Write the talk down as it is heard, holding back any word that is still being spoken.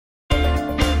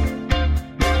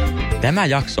Tämä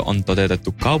jakso on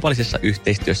toteutettu kaupallisessa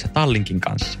yhteistyössä Tallinkin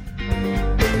kanssa.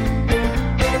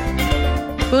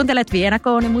 Kuuntelet Vienna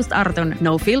Kooni Must Artun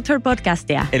No Filter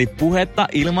podcastia. Eli puhetta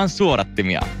ilman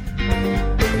suodattimia.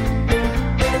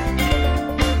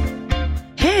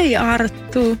 Hei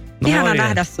Arttu, ihana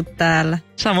nähdä sut täällä.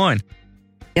 Samoin.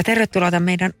 Ja tervetuloa tämän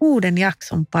meidän uuden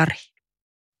jakson pariin.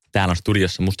 Täällä on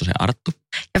studiossa Mustosen Arttu.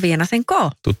 Ja Vienasen K.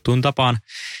 Tuttuun tapaan.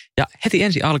 Ja heti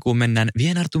ensi alkuun mennään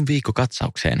Vienartun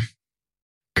viikkokatsaukseen.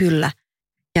 Kyllä.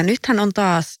 Ja nythän on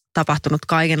taas tapahtunut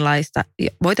kaikenlaista.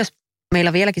 Voitaisiin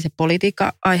meillä vieläkin se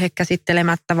politiikka-aihe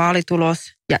käsittelemättä,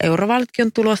 vaalitulos ja eurovaalitkin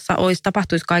on tulossa,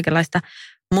 tapahtuisi kaikenlaista,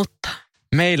 mutta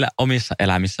meillä omissa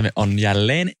elämissämme on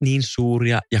jälleen niin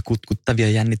suuria ja kutkuttavia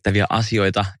jännittäviä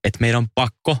asioita, että meidän on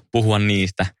pakko puhua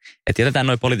niistä. Että jätetään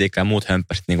noi politiikka ja muut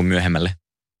hömppäsit niin kuin myöhemmälle.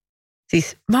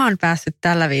 Siis mä oon päässyt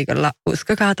tällä viikolla,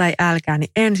 uskokaa tai älkää,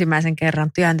 niin ensimmäisen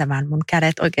kerran työntämään mun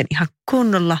kädet oikein ihan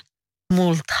kunnolla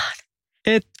multaan.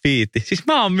 Et viitti. Siis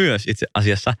mä oon myös itse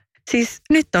asiassa. Siis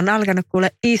nyt on alkanut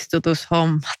kuule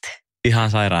istutushommat.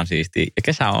 Ihan sairaan siistiä. Ja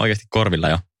kesä on oikeasti korvilla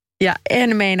jo. Ja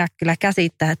en meinaa kyllä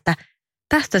käsittää, että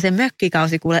tästä se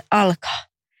mökkikausi kuule alkaa.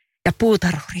 Ja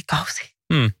puutarhurikausi.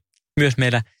 Myös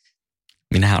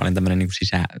minähän olen tämmöinen niin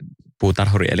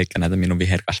sisäpuutarhuri, eli näitä minun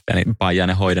viherkasveja, niin paijaa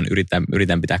ne hoidan,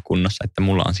 yritän pitää kunnossa, että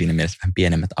mulla on siinä mielessä vähän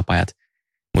pienemmät apajat.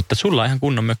 Mutta sulla on ihan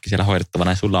kunnon mökki siellä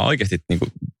hoidettavana ja sulla on oikeasti niin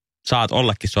kuin, saat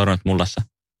ollakin sormet mullassa.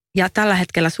 Ja tällä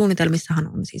hetkellä suunnitelmissahan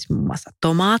on siis muun muassa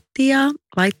tomaattia,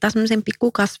 laittaa semmoisen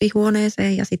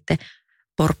pikkukasvihuoneeseen ja sitten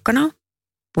porkkanaa,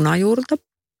 punajuurta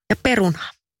ja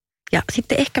perunaa. Ja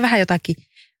sitten ehkä vähän jotakin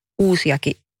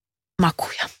uusiakin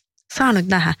makuja. Saa nyt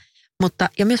nähdä, mutta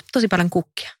ja myös tosi paljon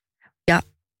kukkia. Ja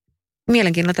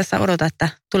mielenkiinnolla tässä odota, että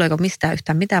tuleeko mistään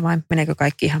yhtään mitään vai meneekö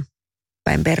kaikki ihan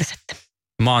päin persettä.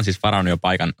 Mä oon siis varannut jo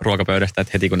paikan ruokapöydästä,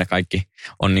 että heti kun ne kaikki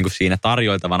on niin kuin siinä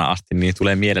tarjoiltavana asti, niin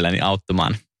tulee mielelläni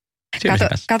auttamaan.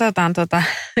 Katsotaan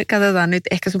nyt.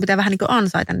 Ehkä sun pitää vähän niin kuin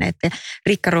ansaita ne, että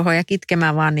rikkaruhoja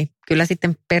kitkemään vaan, niin kyllä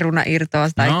sitten peruna irtoaa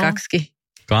tai kaksikin.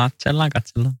 Katsellaan.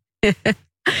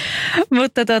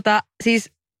 Mutta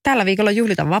siis tällä viikolla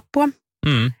juhlitaan vappua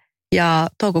ja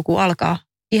toukokuu alkaa.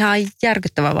 Ihan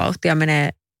järkyttävä vauhtia menee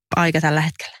aika tällä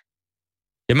hetkellä.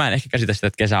 Ja mä en ehkä käsitä sitä,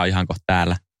 että kesä on ihan kohta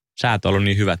täällä. Säät on ollut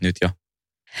niin hyvät nyt jo.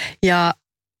 Ja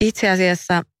itse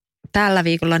asiassa tällä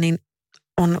viikolla niin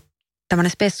on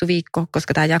tämmöinen spessuviikko,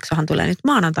 koska tämä jaksohan tulee nyt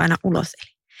maanantaina ulos.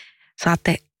 Eli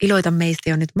saatte iloita meistä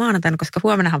jo nyt maanantaina, koska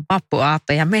huomennahan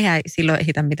vappuaatto ja mehän ei silloin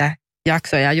ehitä mitään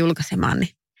jaksoja julkaisemaan. Niin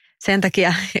sen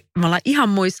takia me ollaan ihan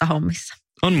muissa hommissa.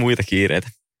 On muita kiireitä.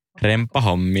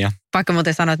 Remppahommia. Vaikka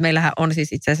muuten sanoa, että meillähän on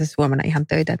siis itse asiassa huomenna ihan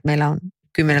töitä, että meillä on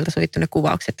 10 sovittu ne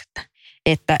kuvaukset,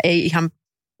 että ei ihan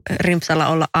rimpsalla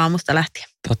olla aamusta lähtien.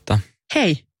 Totta.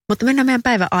 Hei, mutta mennään meidän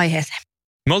päivän aiheeseen.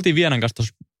 Me oltiin Vienan kanssa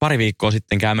tuossa pari viikkoa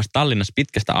sitten käymässä Tallinnassa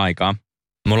pitkästä aikaa.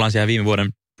 Me ollaan siellä viime vuoden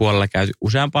puolella käyty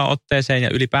useampaan otteeseen ja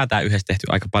ylipäätään yhdessä tehty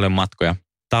aika paljon matkoja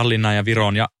Tallinnaan ja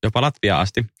Viroon ja jopa Latviaan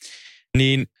asti.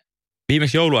 Niin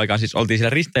viimeksi jouluaikaan siis oltiin siellä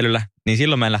risteilyllä, niin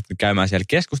silloin mä en lähtenyt käymään siellä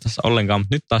keskustassa ollenkaan,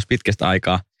 mutta nyt taas pitkästä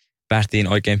aikaa päästiin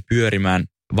oikein pyörimään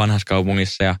vanhassa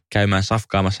kaupungissa ja käymään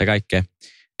safkaamassa ja kaikkea.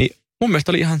 Niin mun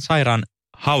mielestä oli ihan sairaan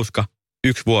hauska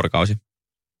 1 vuorokausi.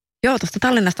 Joo, tuosta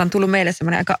Tallinnasta on tullut meille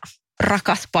semmoinen aika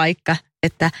rakas paikka,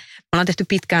 että me ollaan tehty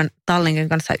pitkään Tallinkin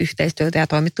kanssa yhteistyötä ja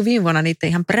toimittu viime vuonna niiden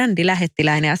ihan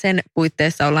brändilähettiläinen ja sen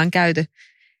puitteissa ollaan käyty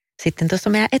sitten tuossa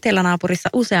meidän etelänaapurissa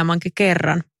useammankin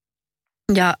kerran.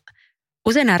 Ja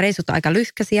usein nämä reissut on aika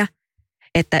lyhkäisiä,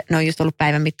 että ne on just ollut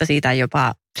päivän mittaisia tai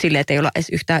jopa silleen, että ei olla edes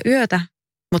yhtään yötä.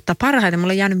 Mutta parhaiten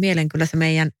mulle on jäänyt mieleen kyllä se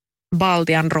meidän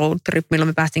Baltian road trip, milloin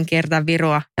me päästiin kiertämään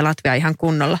Viroa ja Latviaa ihan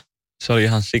kunnolla. Se oli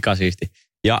ihan sikasiisti.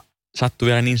 Ja sattui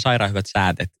vielä niin sairaan hyvät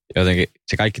säät, että jotenkin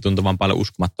se kaikki tuntui vaan paljon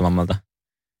uskomattomammalta.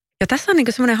 Ja tässä on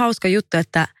niin semmoinen hauska juttu,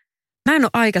 että mä en ole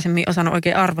aikaisemmin osannut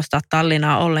oikein arvostaa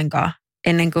Tallinnaa ollenkaan.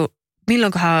 Ennen kuin,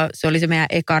 milloinkohan se oli se meidän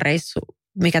eka reissu,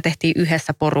 mikä tehtiin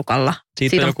yhdessä porukalla.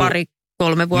 Siitä on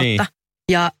 2-3 vuotta. Niin.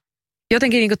 Ja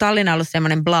jotenkin niin Tallinna on ollut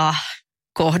semmoinen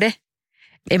blah-kohde.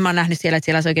 En mä ole nähnyt siellä, että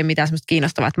siellä olisi oikein mitään semmoista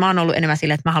kiinnostavaa. Että mä oon ollut enemmän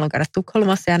silleen, että mä haluan käydä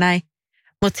Tukholmassa ja näin.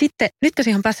 Mutta sitten, nyt kun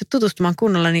siihen on päässyt tutustumaan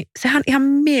kunnolla, niin sehän on ihan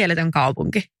mieletön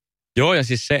kaupunki. Joo, ja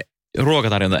siis se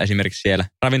ruokatarjonta esimerkiksi siellä,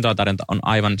 ravintolatarjonta on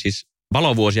aivan siis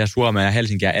valovuosia Suomea ja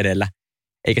Helsinkiä edellä.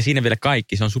 Eikä siinä vielä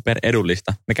kaikki, se on super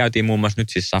edullista. Me käytiin muun muassa nyt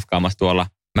siis safkaamassa tuolla,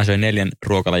 mä söin 4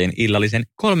 ruokalajin illallisen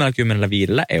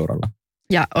 35 eurolla.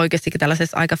 Ja oikeastikin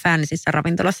tällaisessa aika fännisissä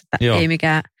ravintolassa, että ei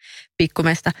mikään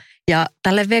pikkumesta. Ja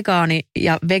tälle vegaani-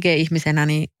 ja vege-ihmisenä,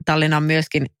 niin Tallinna on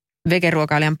myöskin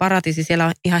vegeruokailijan paratiisi. Siellä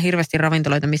on ihan hirveästi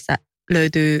ravintoloita, missä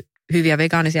löytyy hyviä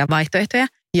vegaanisia vaihtoehtoja.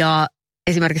 Ja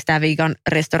esimerkiksi tämä Vegan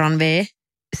Restaurant V,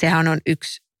 sehän on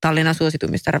yksi Tallinnan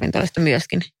suosituimmista ravintoloista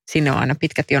myöskin. Sinne on aina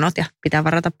pitkät jonot ja pitää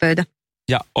varata pöytä.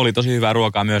 Ja oli tosi hyvää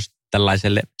ruokaa myös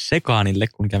tällaiselle sekaanille,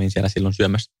 kun kävin siellä silloin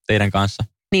syömässä teidän kanssa.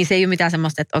 Niin se ei ole mitään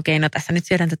semmoista, että okei, no tässä nyt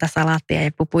syödään tätä salaattia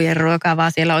ja pupujen ruokaa,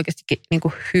 vaan siellä on oikeastikin niin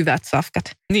kuin hyvät safkat.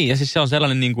 Niin, ja siis se on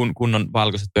sellainen niin kuin kunnon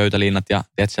valkoiset pöytälinnat ja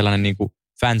teet sellainen niin kuin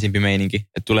fansimpi meininki,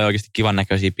 että tulee oikeasti kivan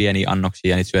näköisiä pieniä annoksia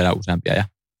ja niitä syödään useampia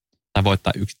tai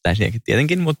voittaa yksittäisiäkin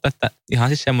tietenkin, mutta että ihan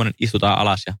siis semmoinen istutaan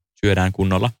alas ja syödään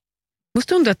kunnolla.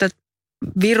 Musta tuntuu, että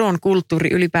Viron kulttuuri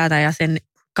ylipäätään ja sen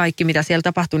kaikki, mitä siellä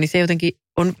tapahtuu, niin se jotenkin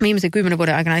on viimeisen 10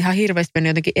 vuoden aikana ihan hirveästi mennyt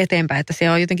jotenkin eteenpäin, että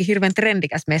se on jotenkin hirveän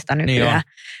trendikäs mesta nykyään.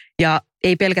 Niin ja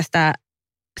ei pelkästään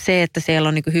se, että siellä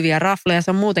on niin kuin hyviä rafleja,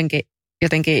 se on muutenkin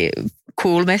jotenkin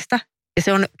cool mesta. Ja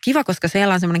se on kiva, koska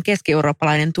siellä on semmoinen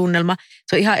keski-eurooppalainen tunnelma.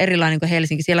 Se on ihan erilainen kuin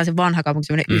Helsinki. Siellä on se vanha kaupunki,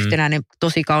 semmoinen yhtenäinen,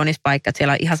 tosi kaunis paikka. Että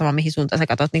siellä on ihan sama, mihin suuntaan sä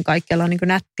katsot, niin kaikkialla on niin kuin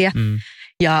nättiä.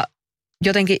 Ja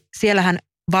jotenkin siellähän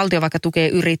valtio vaikka tukee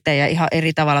yrittäjiä ihan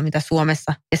eri tavalla, mitä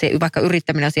Suomessa. Ja se vaikka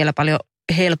yrittäminen on siellä paljon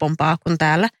helpompaa kuin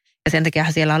täällä. Ja sen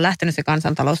takia siellä on lähtenyt se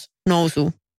kansantalous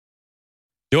nousuun.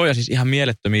 Joo, ja siis ihan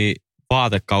mielettömiä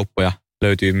vaatekauppoja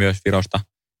löytyy myös Virosta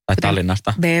tai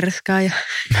Tallinnasta. Berska ja...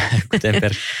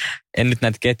 En nyt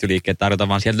näitä ketjuliikkeitä tarjota,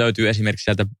 vaan sieltä löytyy esimerkiksi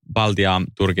sieltä Baltiaan,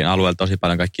 Turkin alueelta tosi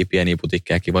paljon kaikkia pieniä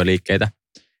putikkeja ja kivoja liikkeitä,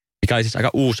 mikä oli siis aika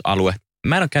uusi alue.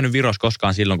 Mä en ole käynyt Virossa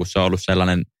koskaan silloin, kun se on ollut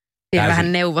sellainen... Ja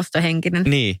vähän neuvostohenkinen.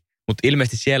 Niin, mutta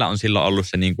ilmeisesti siellä on silloin ollut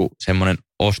se niinku semmoinen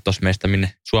ostosmesta,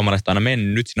 minne suomalaiset on aina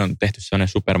mennyt. Nyt siinä on tehty semmoinen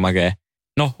supermagee.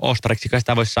 No, ostariksi kai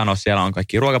sitä voisi sanoa. Siellä on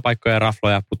kaikki ruokapaikkoja,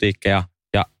 rafloja, putiikkeja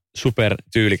ja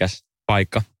supertyylikäs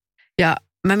paikka. Ja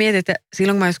mä mietin, että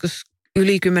silloin kun mä joskus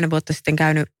yli 10 vuotta sitten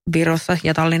käynyt Virossa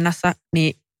ja Tallinnassa,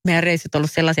 niin meidän reissit on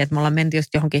ollut sellaisia, että me ollaan menty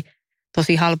just johonkin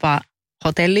tosi halpaa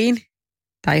hotelliin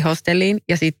tai hostelliin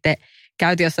ja sitten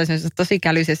käytiin jossain tosi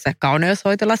kälyisessä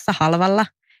kauneushoitolassa halvalla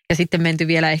ja sitten menty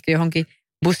vielä ehkä johonkin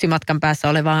bussimatkan päässä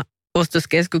olevaan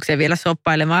ostoskeskukseen vielä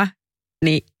shoppailemaan.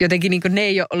 Niin jotenkin niin ne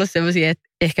ei ole ollut sellaisia, että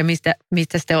ehkä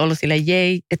mistä sitten on ollut sille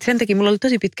jei. Että sen takia mulla oli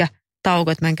tosi pitkä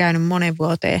tauko, että mä en käynyt monen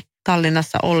vuoteen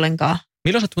Tallinnassa ollenkaan.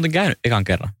 Milloin sä oot muuten käynyt ekan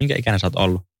kerran? Minkä ikäinen sä oot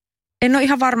ollut? En ole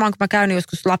ihan varmaan, kun mä käynyt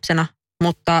joskus lapsena,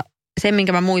 mutta sen,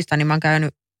 minkä mä muistan, niin mä oon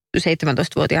käynyt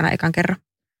 17-vuotiaana ekan kerran.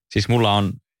 Siis mulla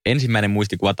on ensimmäinen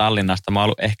muistikuva Tallinnasta. Mä oon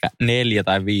ollut ehkä 4-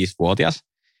 tai 5-vuotias.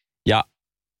 Ja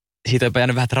siitä on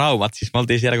jäänyt vähän traumat. Siis me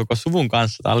oltiin siellä koko suvun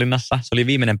kanssa Tallinnassa. Se oli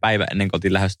viimeinen päivä ennen kuin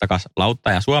oltiin lähdössä takaisin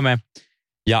Lauttaan ja Suomeen.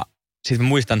 Ja sitten mä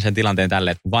muistan sen tilanteen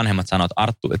tälleen, että vanhemmat sanoivat, että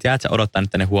Arttu, että jäätkö odottaa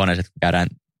nyt tänne huoneeseen, kun käydään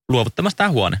luovuttamassa tämä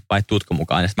huone, vai tuutko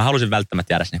mukaan? Ja mä halusin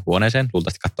välttämättä jäädä sinne huoneeseen,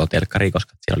 luultavasti katsoa telkkaria,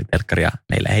 koska siellä oli telkkari ja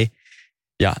meillä ei.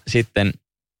 Ja sitten,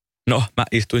 no mä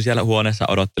istuin siellä huoneessa,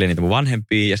 odottelin niitä mun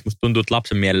vanhempia, ja musta tuntuu, että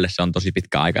lapsen mielelle se on tosi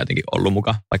pitkä aika jotenkin ollut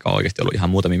mukaan, vaikka on oikeasti ollut ihan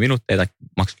muutamia minuutteja tai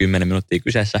maks 10 minuuttia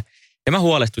kyseessä. Ja mä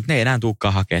huolestuin, että ne ei enää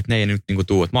tuukaan hakea, että ne ei nyt niinku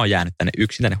tuu, että mä oon jäänyt tänne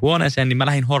yksin tänne huoneeseen, niin mä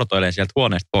lähdin hortoilemaan sieltä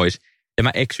huoneesta pois, ja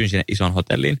mä eksyin sinne ison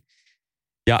hotelliin.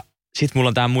 Ja sitten mulla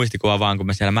on tää muistikuva vaan, kun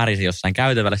mä siellä märisin jossain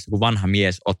käytävällä, kun vanha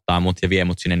mies ottaa mut ja vie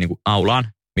mut sinne niinku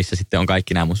aulaan, missä sitten on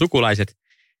kaikki nämä mun sukulaiset.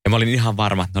 Ja mä olin ihan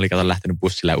varma, että ne oli lähtenyt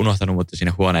bussille ja unohtanut mut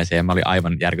sinne huoneeseen ja mä olin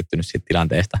aivan järkyttynyt siitä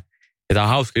tilanteesta. Ja tää on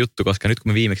hauska juttu, koska nyt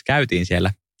kun me viimeksi käytiin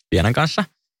siellä Pienan kanssa,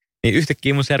 niin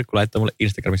yhtäkkiä mun serkku laittoi mulle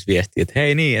Instagramissa viestiä, että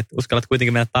hei niin, että uskallat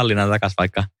kuitenkin mennä Tallinnaan takaisin,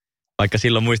 vaikka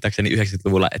silloin muistaakseni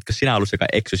 90-luvulla, etkö sinä ollut se, joka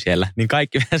eksy siellä, niin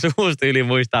kaikki meidän suusta yli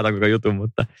muistaa tämän koko jutun,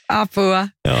 mutta... Apua.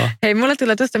 Joo. Hei, mulle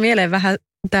tulee tuosta mieleen vähän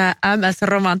tämä MS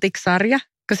Romantic-sarja,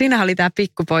 kun siinä oli tämä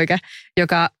pikkupoika,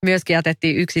 joka myöskin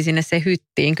jätettiin sinne se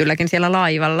hyttiin, kylläkin siellä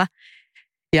laivalla.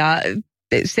 Ja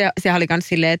se oli myös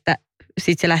silleen, että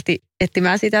sitten se lähti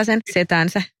etsimään sitä sen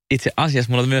setänsä. Itse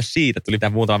asiassa mulla myös siitä, tuli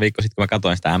tämä muutama viikko sitten, kun mä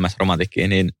katsoin sitä MS Romanticia,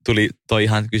 niin tuli toi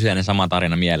ihan kyseinen sama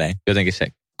tarina mieleen. Jotenkin se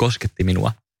kosketti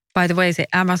minua. By the way, se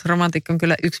MS Romantic on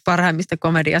kyllä yksi parhaimmista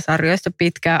komediasarjoista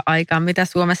pitkään aikaan, mitä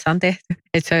Suomessa on tehty.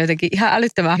 Että se on jotenkin ihan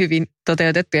älyttömän hyvin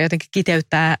toteutettu ja jotenkin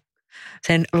kiteyttää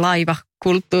sen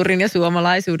laivakulttuurin ja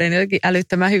suomalaisuuden jotenkin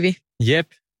älyttömän hyvin.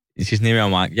 Jep, siis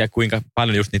nimenomaan. Ja kuinka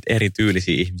paljon just niitä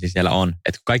erityylisiä ihmisiä siellä on.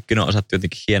 Että kaikki ne on osattu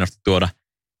jotenkin hienosti tuoda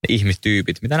ne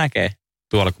ihmistyypit, mitä näkee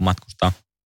tuolla kun matkustaa.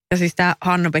 Ja siis tämä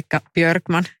Hannu-Pekka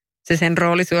Björkman, sen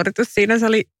roolisuoritus siinä, se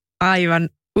oli aivan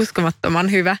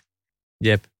uskomattoman hyvä.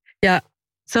 Jep. Ja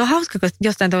se on hauska, kun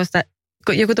jostain tuosta,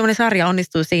 kun joku tuommoinen sarja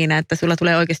onnistuu siinä, että sulla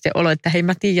tulee oikeasti olo, että hei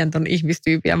mä tiedän ton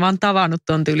ihmistyypin ja mä oon tavannut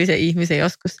ton tyylisen ihmisen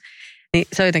joskus. Niin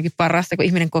se on jotenkin parasta, kun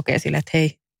ihminen kokee sille, että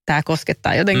hei, tää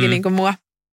koskettaa jotenkin niin kuin mua.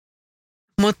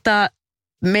 Mutta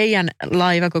meidän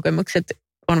laivakokemukset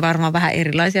on varmaan vähän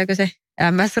erilaisia kuin se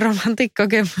MS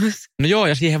Romantic-kokemus. No joo,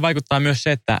 ja siihen vaikuttaa myös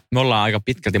se, että me ollaan aika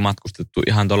pitkälti matkustettu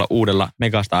ihan tuolla uudella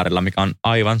Megastarilla, mikä on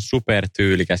aivan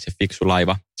supertyylikäs ja fiksu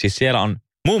laiva. Siis siellä on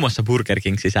muun muassa Burger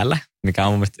King sisällä, mikä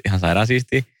on mun mielestä ihan sairaan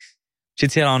siistiä.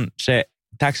 Sitten siellä on se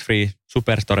tax-free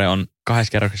Superstore on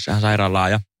 2 kerroksessa ihan sairaan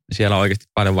laaja. Siellä on oikeasti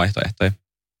paljon vaihtoehtoja.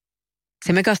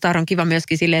 Se Megastar on kiva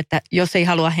myöskin sille, että jos ei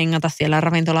halua hengata siellä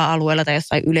ravintola-alueella tai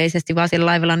jossain yleisesti vaan siellä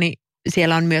laivalla, niin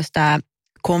siellä on myös tämä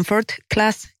Comfort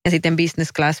Class ja sitten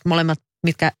Business Class, molemmat,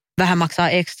 mitkä vähän maksaa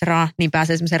ekstraa, niin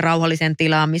pääsee semmoiseen rauhalliseen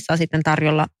tilaan, missä on sitten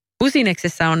tarjolla.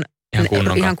 Busineksessä on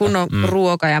ihan kunnon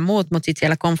ruoka ja muut, mutta sitten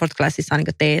siellä Comfort Classissa on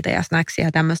niin teetä ja snacksia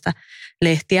ja tämmöistä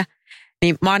lehtiä.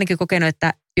 Niin mä oon ainakin kokenut,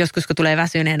 että joskus kun tulee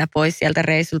väsyneenä pois sieltä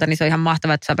reissulta, niin se on ihan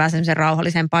mahtavaa, että saa pääsee semmoiseen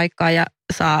rauhalliseen paikkaan ja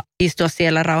saa istua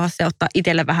siellä rauhassa ja ottaa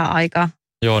itselle vähän aikaa.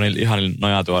 Joo, niin ihan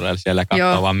nojatuoreilla siellä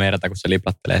katsoo vaan merta, kun se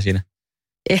liplattelee siinä.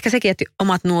 Ehkä sekin, että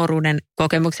omat nuoruuden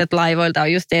kokemukset laivoilta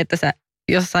on just se, että sä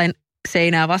jossain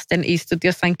seinää vasten istut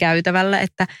jossain käytävällä,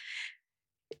 että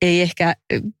ei ehkä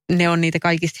ne on niitä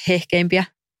kaikista hehkeimpiä.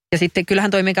 Ja sitten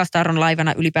kyllähän toi Megastar on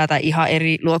laivana ylipäätään ihan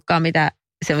eri luokkaa, mitä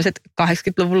sellaiset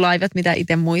 80-luvun laivat, mitä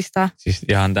itse muistaa. Siis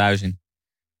ihan täysin.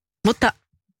 Mutta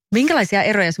minkälaisia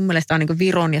eroja sun mielestä on niin kuin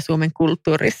Viron ja Suomen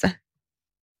kulttuurissa?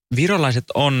 Virolaiset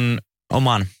on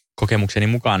oman kokemukseni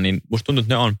mukaan, niin musta tuntuu,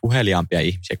 että ne on puheliaampia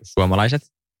ihmisiä kuin suomalaiset,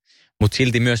 mutta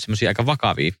silti myös semmoisia aika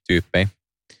vakavia tyyppejä.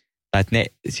 Tai että ne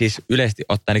siis yleisesti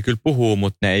ottaen ne kyllä puhuu,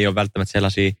 mutta ne ei ole välttämättä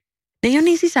sellaisia. Ne ei ole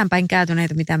niin sisäänpäin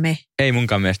käytyneitä, mitä me. Ei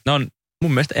munkaan mielestä. Ne on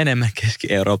mun mielestä enemmän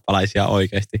keski-eurooppalaisia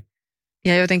oikeasti.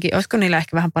 Ja jotenkin, olisiko niillä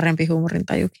ehkä vähän parempi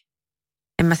huumorintajukin?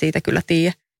 En mä siitä kyllä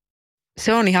tiedä.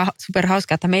 Se on ihan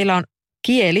superhauskaa, että meillä on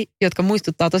kieli, jotka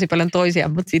muistuttaa tosi paljon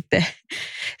toisiaan, mutta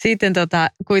sitten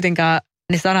kuitenkaan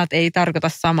ne sanat ei tarkoita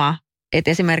samaa.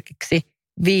 Että esimerkiksi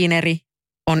viineri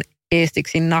on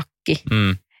eestiksi nakki.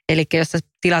 Eli jos sä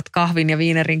tilat kahvin ja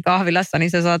viinerin kahvilassa,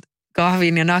 niin sä saat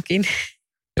kahvin ja nakin.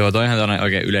 Joo, toihan on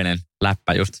oikein yleinen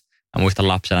läppä just. Mä muistan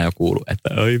lapsena jo kuulu,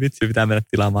 että oi vitsi, pitää mennä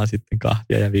tilaamaan sitten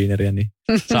kahvia ja viineriä, niin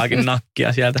saakin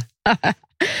nakkia sieltä.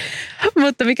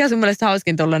 Mutta mikä sun mielestä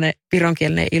hauskin tollainen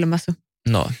vironkielinen ilmaisu?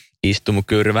 No, istu mun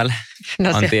kyrvällä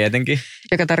on tietenkin.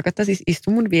 Joka tarkoittaa siis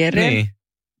istu mun viereen. Niin,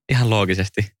 ihan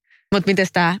loogisesti. Mutta miten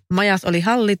tämä majas oli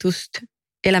hallitust,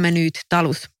 elämä nyt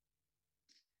talus?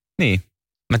 Niin,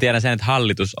 mä tiedän sen, että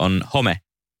hallitus on home.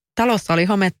 Talossa oli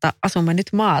hometta, asumme nyt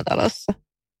maatalossa.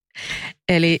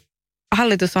 Eli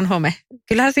hallitus on home.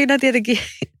 Kyllähän siinä tietenkin,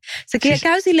 se siis,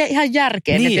 käy sille ihan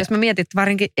järkeen, niin, että jos mä mietin, että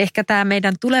varinkin ehkä tämä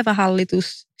meidän tuleva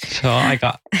hallitus. Se on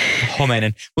aika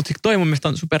homeinen. Mutta toi mun mielestä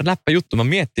on super läppä juttu. Mä oon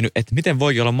miettinyt, että miten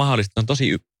voi olla mahdollista, että on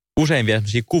tosi usein vielä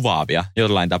sellaisia kuvaavia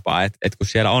jollain tapaa, että kun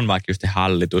siellä on vaikka just se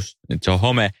hallitus, että se on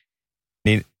home,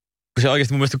 niin se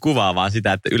oikeasti mun mielestä kuvaa vaan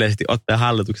sitä, että yleisesti ottaen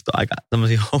hallitukset on aika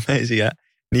tämmöisiä homeisia,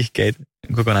 nihkeitä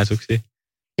kokonaisuuksia.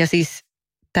 Ja siis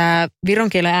tämä viron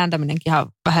kielen ääntäminenkin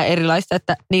on vähän erilaista,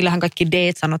 että niillähän kaikki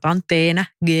D sanotaan T-nä,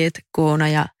 G-t, K-na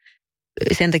ja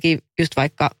sen takia just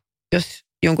vaikka, jos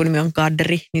jonkun nimi on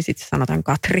Kadri, niin sitten sanotaan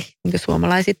Katri, niin kuin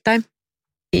suomalaisittain.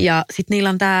 Ja sitten niillä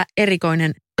on tämä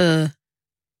erikoinen Ö,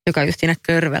 joka on just siinä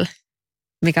körvel,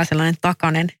 mikä on sellainen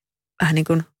takainen, vähän niin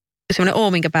kuin semmoinen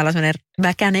O, minkä päällä on semmoinen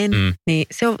väkänen, niin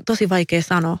se on tosi vaikea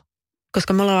sanoa.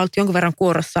 Koska me ollaan ollut jonkun verran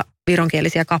kuorossa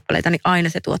vironkielisiä kappaleita, niin aina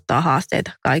se tuottaa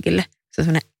haasteita kaikille. Se on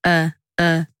semmoinen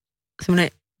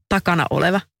semmoinen takana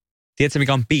oleva. Tiedätkö,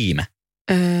 mikä on piimä?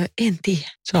 En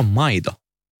tiedä. Se on maito.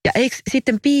 Ja eikö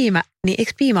sitten piimä, niin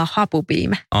eikö piimä ole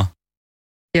hapupiimä?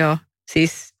 Joo,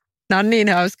 siis nämä on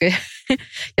niin hauskoja.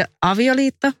 Ja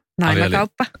avioliitto,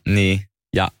 naimakauppa. Niin,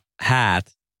 ja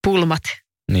häät. Pulmat.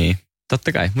 Niin,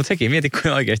 totta kai. Mutta sekin mieti,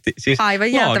 kuinka oikeasti. Siis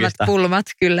aivan jäätävät pulmat,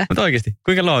 kyllä. Mutta oikeasti,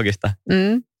 kuinka loogista.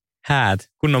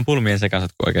 Häät, kunnon pulmien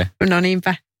sekaiset kuin oikein. No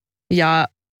niinpä. Ja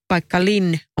vaikka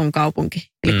Linn on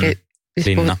kaupunki. Eli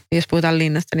jos puhutaan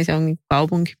linnasta, niin se on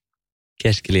kaupunki.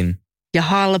 Keskilinn. Ja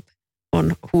halp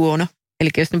on huono. Eli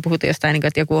jos nyt puhutaan jostain, niin kuin,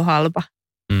 että joku on halpa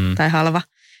tai halva,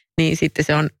 niin sitten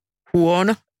se on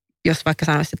huono. Jos vaikka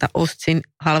sanoisi, että ostin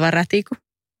halva rätiku,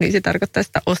 niin se tarkoittaa,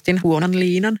 että ostin huonon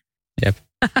liinan. Jep.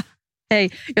 Hei,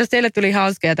 jos teille tuli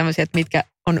hauskoja tämmöisiä, että mitkä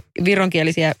on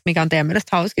vironkielisiä, mikä on teidän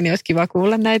mielestä hauski, niin olisi kiva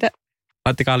kuulla näitä.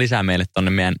 Laittakaa lisää meille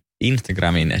tonne meidän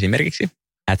Instagramiin esimerkiksi,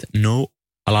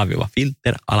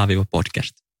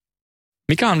 @no_filter_podcast.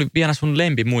 Mikä on vielä sun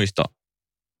lempimuisto,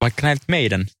 vaikka näiltä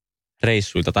meidän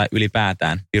reissuilta tai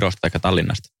ylipäätään Virosta tai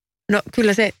Tallinnasta? No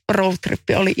kyllä se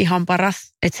roadtrippi oli ihan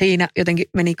paras, että siinä jotenkin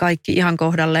meni kaikki ihan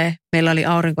kohdalleen. Meillä oli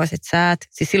aurinkoiset säät,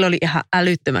 siis silloin oli ihan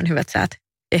älyttömän hyvät säät.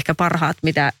 Ehkä parhaat,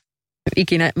 mitä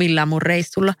ikinä millään mun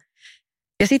reissulla.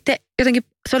 Ja sitten jotenkin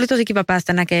se oli tosi kiva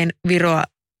päästä näkemään Viroa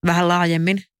vähän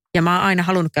laajemmin. Ja mä oon aina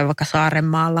halunnut käydä vaikka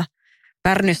Saarenmaalla.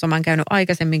 Pärnyssä mä oon käynyt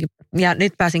aikaisemminkin. Ja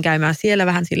nyt pääsin käymään siellä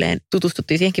vähän silleen,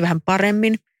 tutustuttiin siihenkin vähän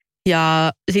paremmin.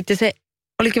 Ja sitten se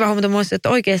oli kiva huomata muista, että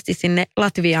oikeasti sinne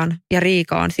Latviaan ja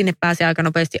Riikaan, sinne pääsee aika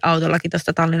nopeasti autollakin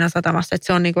tuosta Tallinnan satamassa. Että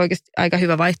se on niin oikeasti aika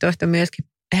hyvä vaihtoehto myöskin.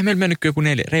 Eihän meillä mennyt joku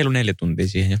reilu 4 tuntia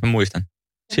siihen, jos mä muistan.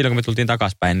 Silloin kun me tultiin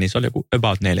takaspäin, niin se oli joku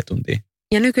about 4 tuntia.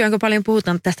 Ja nykyään kun paljon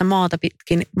puhutaan tästä maata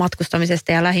pitkin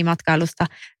matkustamisesta ja lähimatkailusta,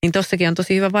 niin tossakin on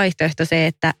tosi hyvä vaihtoehto se,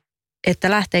 että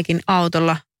lähteekin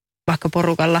autolla, vaikka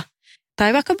porukalla,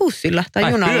 tai vaikka bussilla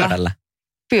tai junalla.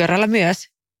 Pyörällä myös,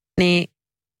 niin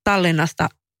Tallinnasta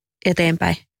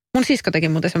eteenpäin. Mun sisko teki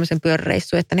muuten semmoisen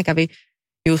pyöräreissun, että ne kävi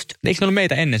just... Eikö ne ollut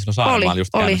meitä ennen silloin Saarenmaalla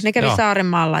just Oli, käymässä? ne kävi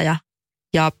Saarenmaalla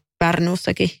ja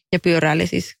Pärnuussakin ja pyöräili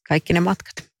siis kaikki ne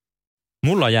matkat.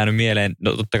 Mulla on jäänyt mieleen,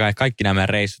 no totta kai kaikki nämä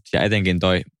reissut ja etenkin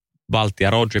toi Baltia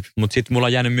road trip, mutta sitten mulla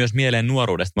on jäänyt myös mieleen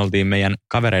nuoruudesta. Me oltiin meidän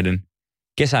kavereiden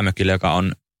kesämökillä, joka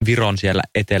on Viron siellä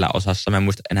eteläosassa. Mä en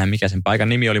muista enää mikä sen paikan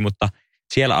nimi oli, mutta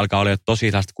siellä alkaa olla jo tosi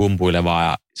sellaista kumpuilevaa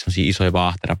ja sellaisia isoja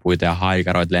vaahterapuita ja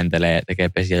haikaroit lentelee, tekee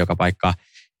pesiä joka paikkaa.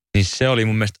 Niin se oli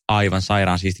mun mielestä aivan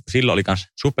sairaan siisti, kun silloin oli myös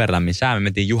superlämmin sää. Me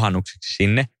mentiin juhannuksiksi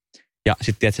sinne ja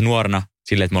sitten tiedätkö nuorena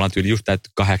silleen, että me ollaan tyyli just täytty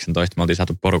 18, me oltiin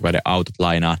saatu porukoiden autot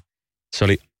lainaan. Se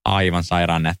oli aivan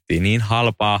sairaan nättiä, niin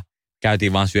halpaa.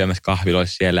 Käytiin vaan syömässä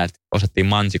kahviloissa siellä, että osattiin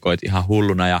mansikoita ihan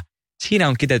hulluna ja siinä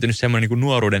on kiteytynyt semmoinen niin kuin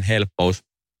nuoruuden helppous.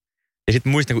 Ja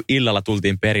sitten muistan, kun illalla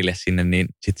tultiin perille sinne, niin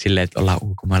sitten silleen, että ollaan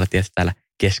ulkomailla tietysti täällä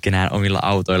keskenään omilla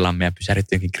autoillamme ja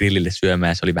pysähdyttiinkin grillille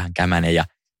syömään ja se oli vähän kämänen ja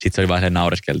sitten se oli vaan se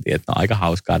naureskeltiin, että no aika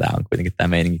hauskaa tämä on kuitenkin tämä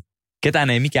meininki. Ketään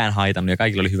ei mikään haitannut ja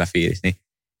kaikilla oli hyvä fiilis, niin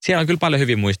siellä on kyllä paljon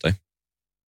hyviä muistoja.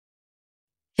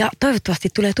 Ja toivottavasti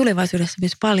tulee tulevaisuudessa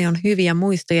myös paljon hyviä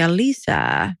muistoja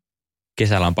lisää.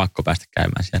 Kesällä on pakko päästä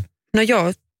käymään siellä. No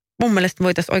joo, mun mielestä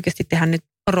voitaisiin oikeasti tehdä nyt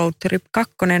Road Trip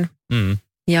 2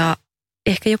 ja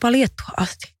ehkä jopa Liettua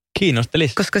asti.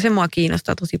 Kiinnostelis. Koska se mua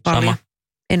kiinnostaa tosi paljon. Sama.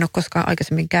 En ole koskaan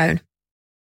aikaisemmin käynyt.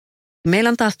 Meillä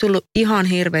on taas tullut ihan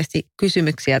hirveästi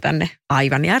kysymyksiä tänne.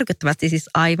 Aivan järkyttävästi, siis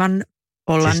aivan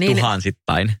ollaan siis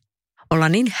tuhansittain.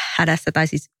 Ollaan niin hädässä, tai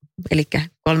siis, eli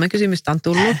 3 kysymystä on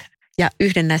tullut. Ja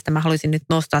yhden näistä mä haluaisin nyt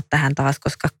nostaa tähän taas,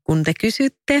 koska kun te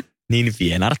kysytte. Niin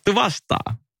vien Arttu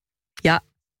vastaa. Ja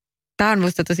tää on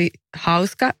musta tosi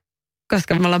hauska,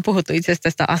 koska me ollaan puhuttu itse asiassa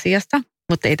tästä asiasta,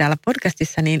 mutta ei täällä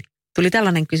podcastissa, niin tuli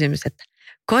tällainen kysymys, että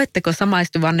koetteko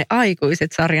samaistuvanne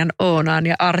aikuiset sarjan Oonaan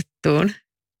ja Arttuun?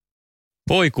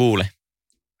 Voi kuule.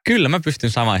 Kyllä mä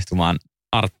pystyn samaistumaan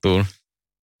Arttuun.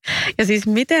 Ja siis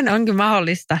miten onkin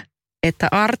mahdollista, että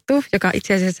Arttu, joka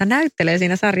itse asiassa näyttelee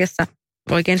siinä sarjassa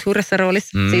oikein suuressa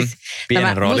roolissa. Siis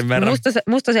pienen roolin verran.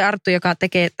 Musta se Arttu, joka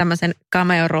tekee tämmöisen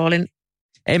cameo-roolin.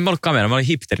 Ei mä ollut cameo, mä olin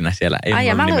hipsterinä siellä. Ai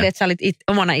ja mä luulin, että sä olit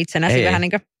omana itsenäsi ei, vähän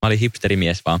niin kuin. Mä olin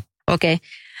hipsterimies vaan. Okei.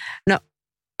 No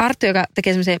Arttu, joka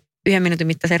tekee semmoisen 1 minuutin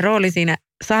mittaisen roolin siinä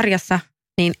sarjassa,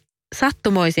 niin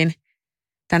sattumoisin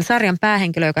tämän sarjan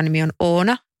päähenkilö, joka nimi on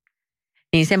Oona,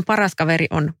 niin sen paras kaveri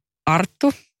on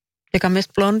Arttu, joka on myös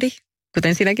blondi,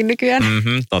 kuten sinäkin nykyään.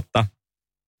 Totta.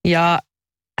 Ja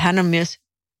hän on myös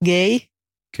gay.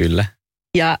 Kyllä.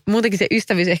 Ja muutenkin se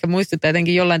ystävyys ehkä muistuttaa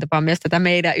jotenkin jollain tapaa myös tätä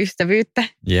meidän ystävyyttä.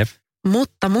 Jep.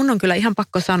 Mutta mun on kyllä ihan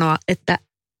pakko sanoa, että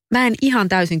mä en ihan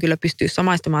täysin kyllä pysty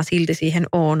samaistumaan silti siihen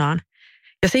Oonaan.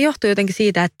 Ja se johtuu jotenkin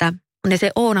siitä, että ne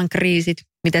se Oonan kriisit,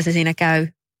 mitä se siinä käy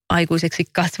aikuiseksi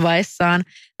kasvaessaan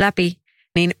läpi,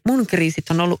 niin mun kriisit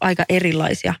on ollut aika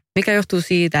erilaisia. Mikä johtuu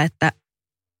siitä, että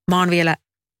mä oon vielä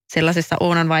sellaisessa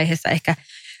Oonan vaiheessa ehkä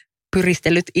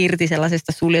pyristellyt irti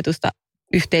sellaisesta suljetusta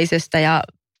yhteisöstä ja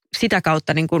sitä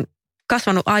kautta niin kuin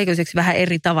kasvanut aikuiseksi vähän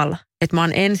eri tavalla. Että mä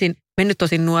oon ensin mennyt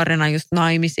tosi nuorena just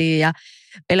naimisiin ja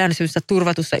elänyt semmoisessa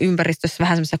turvatussa ympäristössä,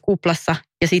 vähän semmoisessa kuplassa.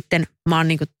 Ja sitten mä oon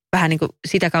niin kuin, vähän niin kuin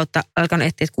sitä kautta alkanut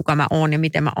etsiä, että kuka mä oon ja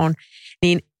miten mä oon.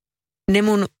 Niin ne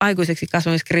mun aikuiseksi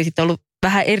kasvamiskriisit on ollut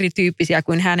vähän erityyppisiä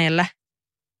kuin hänellä.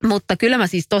 Mutta kyllä mä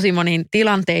siis tosi moniin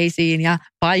tilanteisiin ja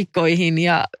paikkoihin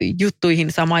ja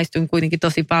juttuihin samaistuin kuitenkin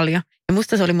tosi paljon. Ja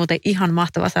musta se oli muuten ihan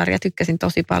mahtava sarja, tykkäsin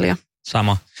tosi paljon.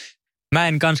 Sama. Mä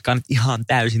en kanskaan ihan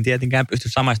täysin tietenkään pysty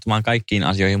samaistumaan kaikkiin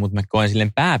asioihin, mutta mä koen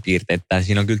silleen pääpiirteet, että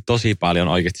siinä on kyllä tosi paljon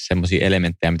oikeasti semmoisia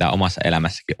elementtejä, mitä omassa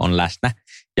elämässäkin on läsnä.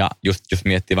 Ja just jos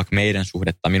miettii vaikka meidän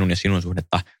suhdetta, minun ja sinun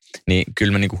suhdetta, niin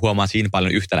kyllä mä niinku huomaan siinä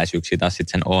paljon yhtäläisyyksiä taas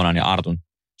sitten sen Oonan ja Artun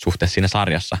suhteessa siinä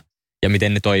sarjassa. Ja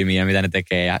miten ne toimii ja mitä ne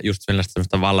tekee ja just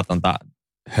sellaista vallatonta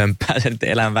hömppää sen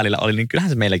elämän välillä oli, niin kyllähän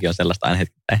se meilläkin on sellaista aina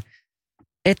hetkittäin.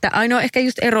 Että ainoa ehkä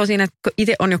just ero siinä, että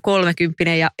itse on jo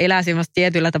 30 ja elää semmoista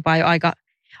tietyllä tapaa jo aika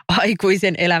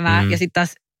aikuisen elämää. Ja sitten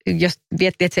taas, jos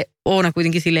miettii, että se Oona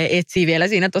kuitenkin silleen etsii vielä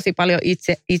siinä tosi paljon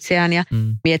itseään ja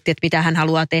miettii, että mitä hän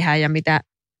haluaa tehdä ja mitä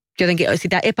jotenkin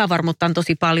sitä epävarmuutta on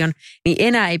tosi paljon, niin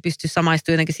enää ei pysty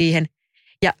samaistumaan jotenkin siihen.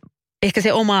 Ja ehkä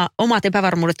se omat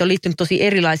epävarmuudet on liittynyt tosi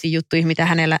erilaisiin juttuihin, mitä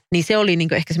hänellä, niin se oli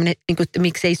niinku ehkä semmoinen, niinku, että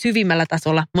miksei syvimmällä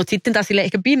tasolla, mutta sitten taas sille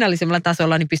ehkä pinnallisemmalla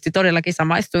tasolla, niin pystyi todellakin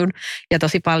samaistumaan ja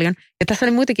tosi paljon. Ja tässä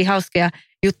oli muitakin hauskoja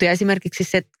juttuja, esimerkiksi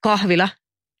se kahvila,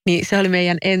 niin se oli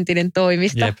meidän entinen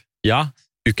toimisto. Jep. Ja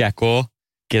Ykä K,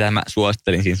 ketä mä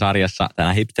suosittelin siinä sarjassa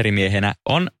tänä hipsterimiehenä,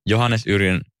 on Johannes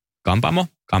Yrjön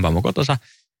Kampamo Kotosa,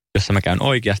 jossa mä käyn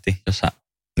oikeasti, jossa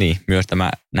niin, myös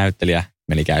tämä näyttelijä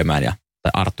meni käymään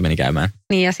tai Arttu meni käymään.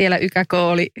 Niin ja siellä Ykä K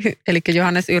oli, eli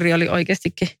Johannes Yrjö oli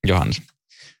oikeastikin. Johannes.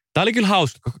 Tämä oli kyllä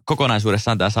hauska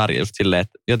kokonaisuudessaan tämä sarja just silleen,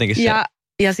 että jotenkin se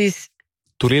ja siis,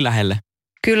 tuli lähelle.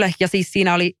 Kyllä, ja siis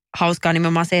siinä oli hauskaa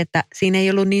nimenomaan se, että siinä ei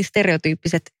ollut niin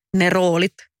stereotyyppiset ne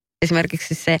roolit.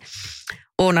 Esimerkiksi se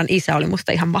Oonan isä oli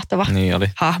musta ihan mahtava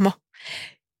hahmo.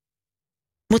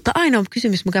 Mutta ainoa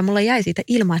kysymys, mikä mulla jäi siitä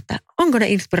ilman, että onko ne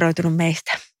inspiroitunut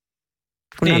meistä,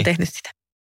 kun ne on tehnyt sitä.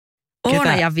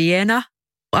 Oona ja Viena,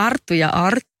 Arttu ja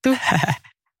Arttu.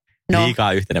 No.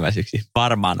 Liikaa yhteneväisyyksiä.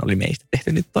 Varmaan oli meistä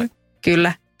tehty nyt toi.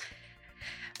 Kyllä.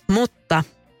 Mutta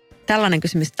tällainen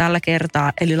kysymys tällä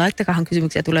kertaa. Eli laittakahan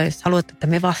kysymyksiä tulee, jos haluatte, että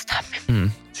me vastaamme.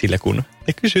 Sillä kun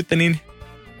te kysytte, niin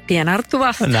Pien Arttu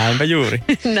vastaa. Näinpä juuri.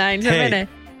 Näin se menee.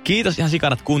 Kiitos ihan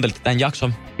sikana, että kuuntelitte tämän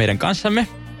jakson meidän kanssamme.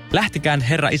 Lähtikään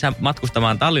herra isä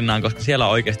matkustamaan Tallinnaan, koska siellä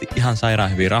on oikeasti ihan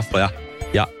sairaan hyviä rafloja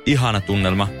ja ihana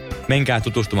tunnelma. Menkää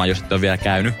tutustumaan, jos ette ole vielä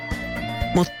käynyt.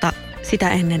 Mutta sitä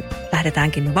ennen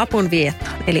lähdetäänkin vapun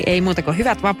viettoon. Eli ei muuta kuin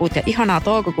hyvät vaput ja ihanaa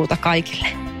toukokuuta kaikille.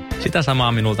 Sitä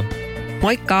samaa minulta.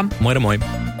 Moikka! Moi moi!